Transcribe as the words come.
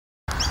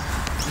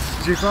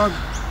GeeeThug,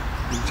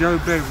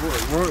 jailbait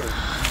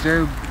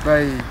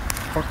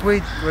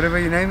fuckwit, whatever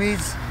your name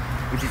is.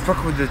 If you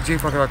fuck with the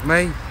GeeeThug like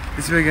me,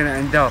 this is where you're gonna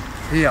end up,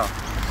 here.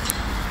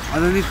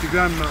 Underneath the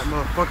ground,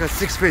 motherfucker,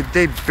 6 feet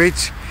deep,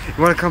 bitch.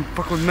 You wanna come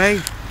fuck with me?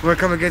 You wanna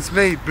come against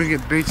me? Bring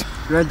it, bitch.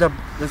 You end up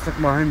just like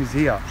my homies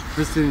here.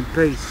 Rest in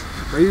peace.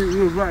 But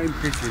you're right in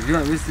pictures. You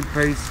don't rest in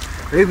peace.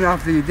 But even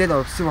after you're dead,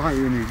 I'll still hunt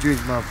you in your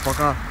dreams,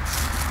 motherfucker.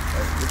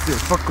 That's it.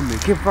 Fuck with me.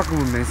 Keep fucking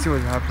with me and see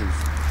what happens.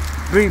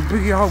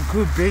 Bring your whole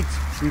crew, bitch.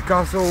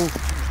 Newcastle,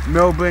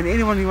 Melbourne,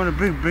 anyone you wanna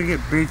bring it,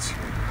 bitch.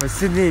 But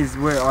Sydney is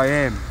where I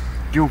am.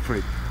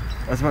 Guildford.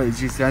 That's what it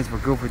stands for,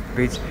 Guildford,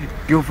 bitch.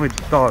 Guildford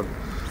Thug.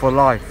 For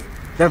life.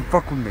 Don't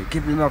fuck with me.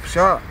 Keep your mouth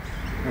shut.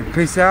 And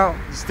peace out.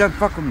 Just don't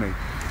fuck with me.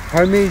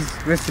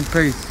 Homies, rest in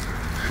peace.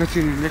 Catch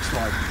you in the next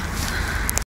life.